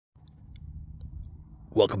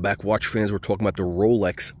Welcome back, watch fans. We're talking about the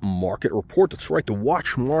Rolex market report. That's right, the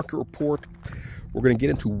watch market report. We're going to get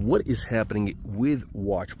into what is happening with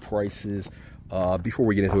watch prices. Before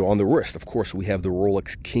we get into it, on the wrist, of course, we have the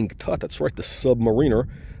Rolex King Tut. That's right, the Submariner,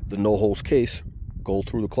 the no-holes case, gold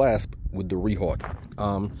through the clasp with the rehaut.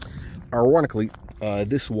 Ironically,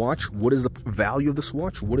 this watch, what is the value of this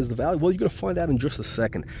watch? What is the value? Well, you're going to find out in just a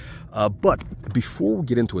second. But before we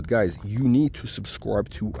get into it, guys, you need to subscribe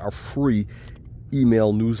to our free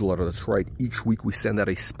email newsletter. That's right, each week we send out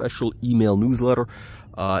a special email newsletter.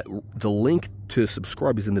 The link to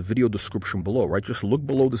subscribe is in the video description below, right? Just look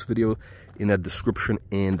below this video in that description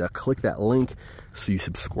and click that link so you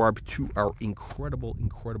subscribe to our incredible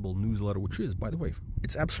newsletter, which is, by the way,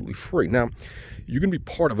 it's absolutely free. Now, you're going to be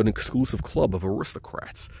part of an exclusive club of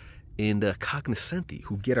aristocrats and cognoscenti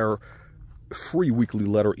who get our free weekly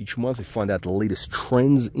letter each month. They find out the latest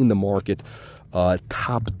trends in the market,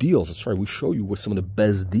 top deals. That's right, we show you what some of the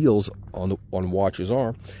best deals on watches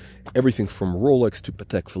are. Everything from Rolex to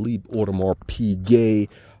Patek Philippe, Audemars, Piguet,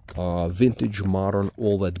 vintage, modern,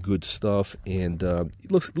 all that good stuff. And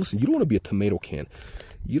listen, you don't want to be a tomato can.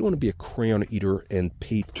 You don't want to be a crayon eater and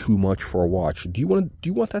pay too much for a watch. Do you want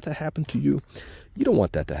that to happen to you? You don't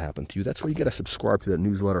want that to happen to you. That's why you got to subscribe to that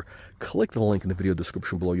newsletter. Click the link in the video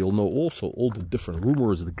description below. You'll know also all the different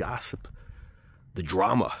rumors, the gossip, the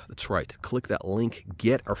drama. That's right. Click that link.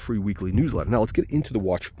 Get our free weekly newsletter. Now let's get into the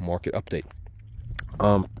watch market update.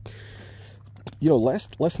 You know,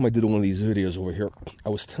 last time I did one of these videos over here, I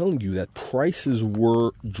was telling you that prices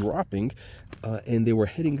were dropping and they were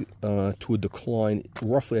heading to a decline.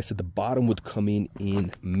 Roughly, I said the bottom would come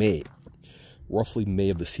in May, roughly May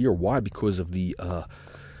of this year. Why? Because of the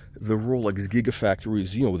Rolex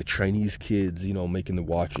gigafactories, you know, with the Chinese kids, you know, making the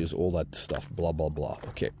watches, all that stuff, blah, blah, blah.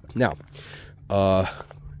 Okay, now,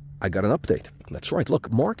 I got an update. That's right.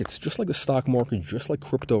 Look, markets, just like the stock market, just like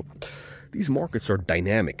crypto, these markets are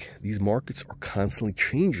dynamic. These markets are constantly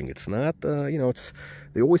changing. It's not, you know,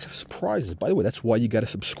 they always have surprises. By the way, that's why you got to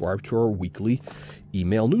subscribe to our weekly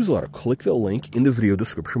email newsletter. Click the link in the video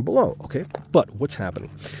description below, okay? But what's happening?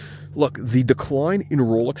 Look, the decline in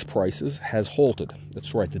Rolex prices has halted.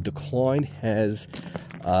 That's right. The decline has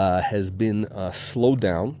been slowed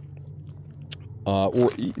down,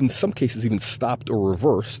 or in some cases even stopped or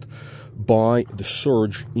reversed by the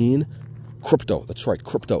surge in crypto. That's right,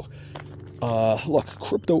 crypto. Look,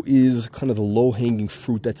 crypto is kind of the low-hanging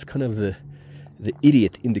fruit. That's kind of the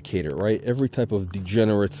idiot indicator, right? Every type of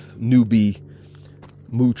degenerate, newbie,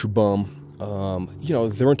 mooch bum, you know,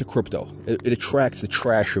 they're into crypto. It attracts the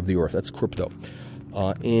trash of the earth. That's crypto.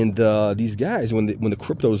 And these guys, when the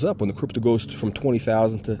crypto's up, when the crypto goes from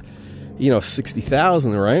 20,000 to, you know,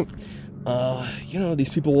 60,000, right? You know, these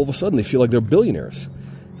people all of a sudden they feel like they're billionaires,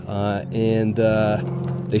 and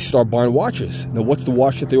they start buying watches. Now, what's the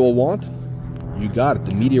watch that they all want? You got it,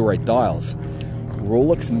 the meteorite dials.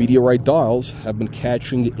 Rolex meteorite dials have been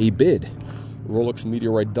catching a bid. Rolex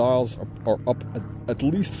meteorite dials are up at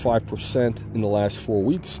least 5% in the last 4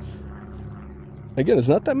 weeks. Again, there's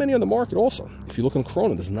not that many on the market also. If you look on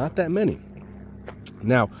Chrono, there's not that many.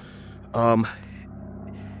 Now,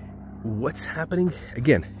 what's happening?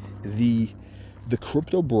 Again, the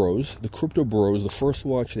crypto bros, the first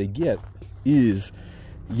watch they get is,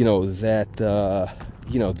 you know, that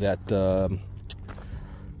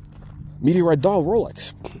meteorite dial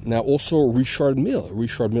Rolex. Now, also Richard Mille.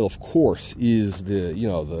 Richard Mille, of course, is the, you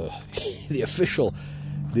know, the official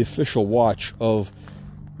watch of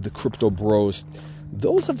the crypto bros.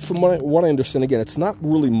 Those have, from what I understand, again, it's not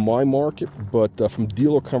really my market, but from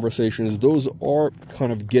dealer conversations, those are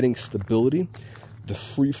kind of getting stability. The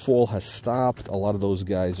free fall has stopped. A lot of those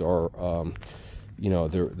guys are, you know,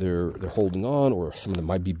 they're holding on, or some of them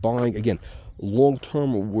might be buying. Again, long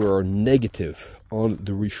term, we're negative on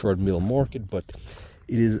the Richard Mille market, but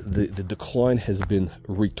it is the decline has been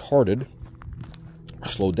retarded,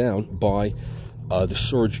 slowed down by the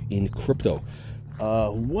surge in crypto.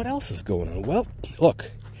 What else is going on? Well,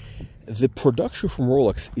 look, the production from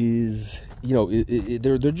Rolex is, you know,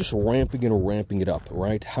 they're just ramping it up,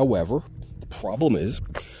 right? However, the problem is,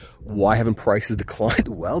 why haven't prices declined?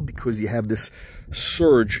 Well, because you have this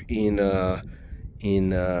surge in you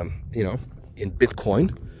know, in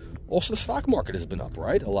Bitcoin. Also, the stock market has been up,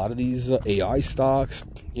 right? A lot of these AI stocks,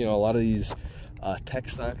 you know, a lot of these tech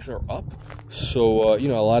stocks are up. So, you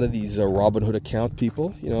know, a lot of these Robinhood account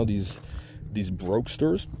people, you know, these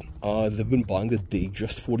brokesters, they've been buying the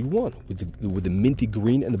Datejust 41 with the minty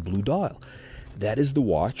green and the blue dial. That is the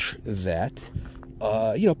watch that,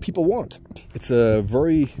 you know, people want. It's a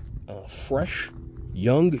very fresh,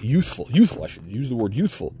 young, youthful, I should use the word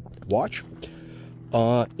youthful watch.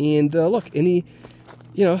 And look, any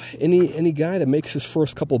you know, any guy that makes his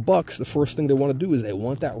first couple bucks, the first thing they want to do is they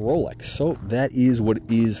want that Rolex. So that is what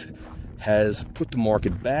has put the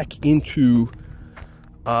market back into,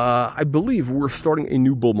 I believe we're starting a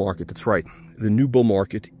new bull market. That's right. The new bull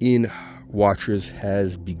market in watches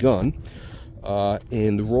has begun.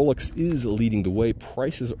 And the Rolex is leading the way.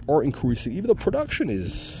 Prices are increasing, even though production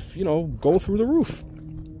is, you know, going through the roof.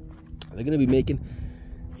 They're going to be making,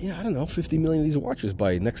 yeah, I don't know, 50 million of these watches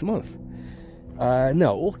by next month.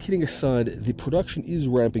 Now, all kidding aside, the production is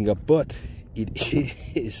ramping up, but it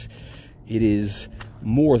is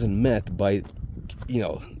more than met by, you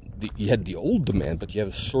know, you had the old demand, but you have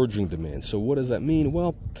a surging demand. So what does that mean?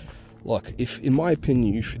 Well, look, in my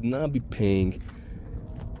opinion, you should not be paying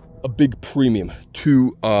a big premium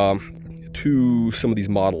to some of these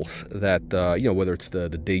models that, you know, whether it's the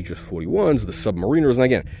Datejust 41s, the Submariners, and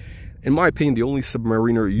again, in my opinion, the only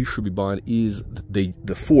Submariner you should be buying is the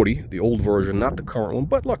 40, the old version, not the current one.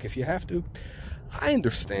 But look, if you have to, I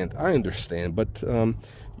understand, but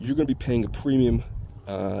you're going to be paying a premium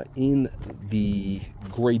in the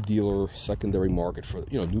great dealer secondary market for,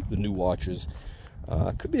 you know, the new watches.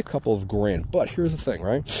 Could be a couple of grand, but here's the thing,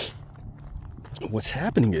 right? What's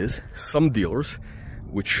happening is some dealers,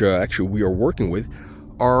 which actually we are working with,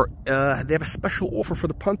 they have a special offer for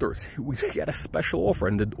the punters. We got a special offer,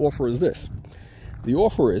 and the offer is this. The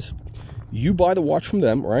offer is, you buy the watch from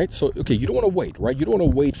them, right? So, okay, you don't want to wait, right? You don't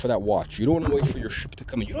want to wait for that watch. You don't want to wait for your ship to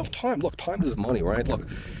come in. You don't have time. Look, time is money, right? Look,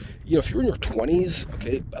 you know, if you're in your 20s,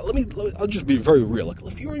 okay, I'll just be very real. Like,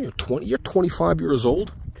 if you're in your 20s, you're 25 years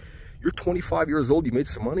old, you made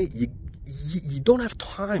some money, you don't have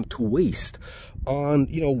time to waste on,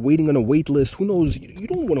 you know, waiting on a wait list. Who knows? You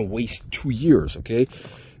don't want to waste 2 years, okay?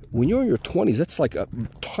 When you're in your 20s, that's like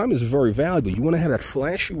time is very valuable. You want to have that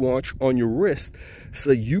flashy watch on your wrist so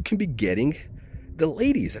that you can be getting the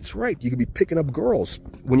ladies. That's right. You can be picking up girls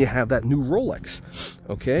when you have that new Rolex,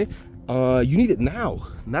 okay? You need it now,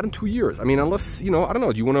 not in 2 years. I mean, unless, you know, I don't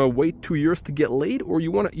know, do you want to wait 2 years to get laid, or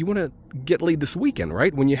you want to get laid this weekend,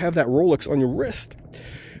 right? When you have that Rolex on your wrist,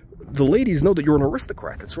 the ladies know that you're an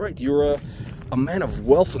aristocrat. That's right. You're a man of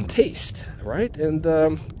wealth and taste, right? And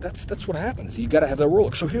that's what happens. You got to have that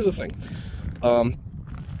Rolex. So here's the thing.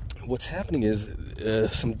 What's happening is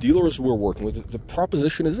some dealers we're working with, the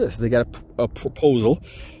proposition is this. They got a proposal,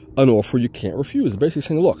 an offer you can't refuse. They're basically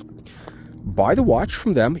saying, look, buy the watch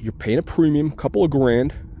from them. You're paying a premium, couple of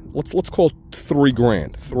grand. Let's call it 3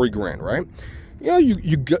 grand. 3 grand, right? Yeah,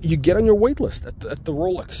 you get on your wait list at the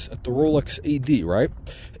Rolex AD, right?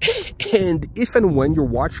 And if and when your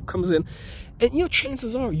watch comes in, and, you know,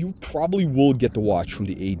 chances are you probably will get the watch from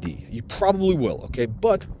the AD. You probably will, okay?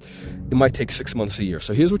 But it might take 6 months, a year.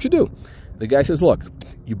 So here's what you do. The guy says, look,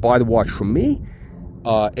 you buy the watch from me,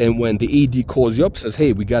 and when the AD calls you up, says,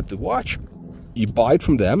 hey, we got the watch, you buy it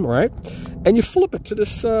from them, right? And you flip it to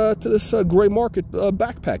this gray market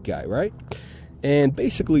backpack guy, right? And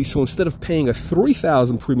basically, so instead of paying a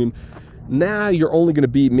 $3,000 premium, now you're only going to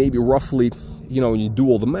be maybe roughly, you know, when you do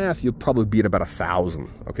all the math, you'll probably be at about $1,000.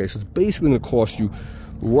 Okay, so it's basically going to cost you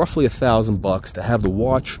roughly $1,000 to have the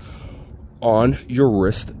watch on your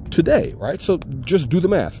wrist today, right? So just do the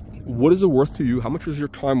math. What is it worth to you? How much is your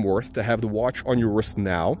time worth to have the watch on your wrist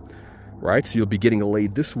now, right? So you'll be getting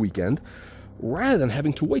laid this weekend, rather than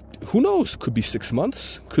having to wait. Who knows? Could be 6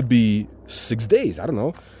 months, could be 6 days. I don't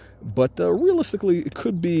know. But realistically, it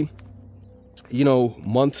could be, you know,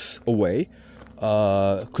 months away.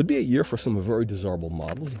 Could be a year for some very desirable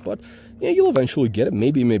models. But yeah, you'll eventually get it.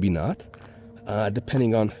 Maybe, maybe not.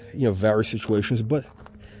 Depending on, you know, various situations. But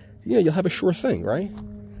yeah, you'll have a sure thing, right?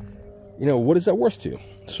 You know, what is that worth to you?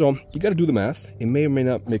 So you got to do the math. It may or may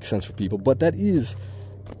not make sense for people. But that is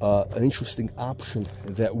an interesting option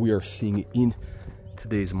that we are seeing in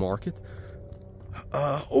today's market.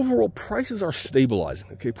 Overall, prices are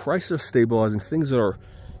stabilizing, okay? Prices are stabilizing. Things that are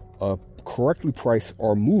correctly priced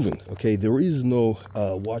are moving, okay? There is no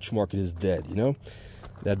watch market is dead, you know?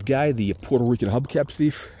 That guy, the Puerto Rican hubcap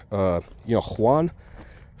thief, you know, Juan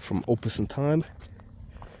from Opus and Time,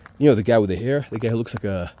 you know, the guy with the hair, the guy who looks like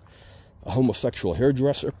a homosexual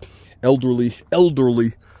hairdresser,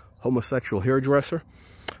 elderly homosexual hairdresser.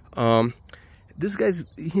 This guy's,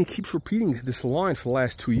 he keeps repeating this line for the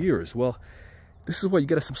last 2 years. Well, this is why you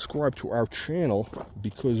got to subscribe to our channel,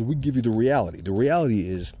 because we give you the reality. The reality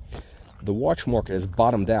is the watch market has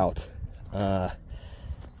bottomed out,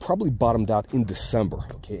 probably bottomed out in December,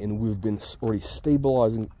 okay? And we've been already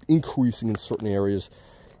stabilizing, increasing in certain areas.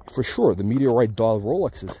 For sure, the meteorite dial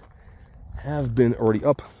Rolexes have been already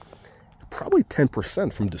up probably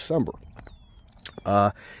 10% from December.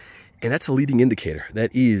 And that's a leading indicator. That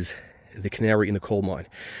is the canary in the coal mine.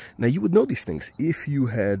 Now, you would know these things if you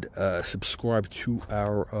had subscribed to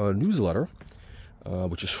our newsletter,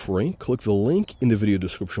 which is free. Click the link in the video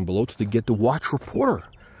description below to get the Watch Reporter.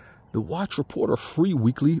 The Watch Reporter free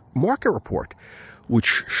weekly market report,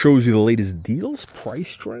 which shows you the latest deals,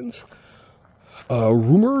 price trends,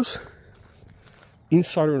 rumors,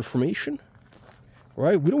 insider information,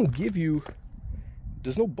 right? We don't give you,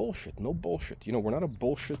 there's no bullshit, You know, we're not a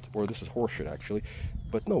bullshit, or this is horseshit actually,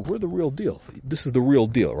 but no, we're the real deal. This is the real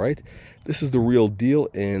deal, right? This is the real deal,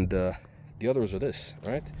 and the others are this,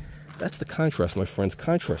 right? That's the contrast, my friends,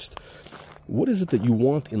 contrast. What is it that you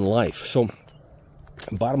want in life? So,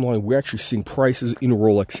 bottom line, we're actually seeing prices in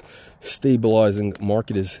Rolex stabilizing.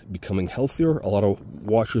 Market is becoming healthier. A lot of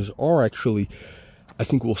watches are actually, I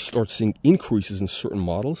think we'll start seeing increases in certain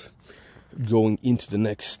models going into the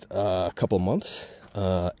next couple of months.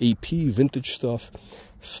 AP, vintage stuff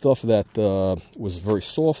that was very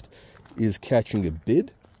soft is catching a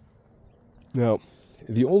bid. Now,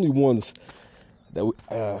 the only ones that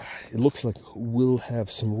it looks like will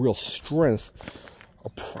have some real strength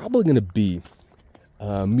are probably going to be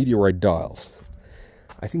meteorite dials.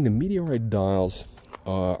 I think the meteorite dials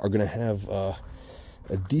are going to have a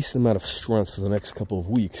decent amount of strength for the next couple of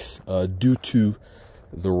weeks due to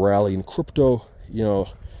the rally in crypto. You know,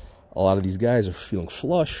 a lot of these guys are feeling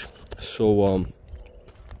flush, so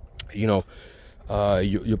you know,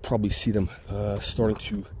 you'll probably see them starting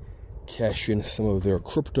to cash in some of their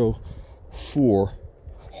crypto for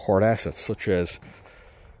hard assets, such as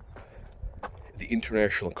the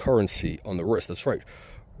international currency on the wrist. That's right,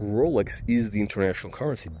 Rolex is the international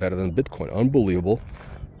currency, better than Bitcoin. Unbelievable,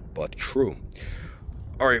 but true.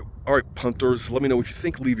 All right, punters, let me know what you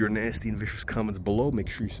think. Leave your nasty and vicious comments below. Make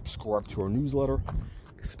sure you subscribe to our newsletter.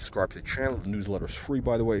 Subscribe to the channel. The newsletter is free,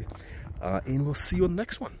 by the way. And we'll see you on the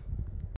next one.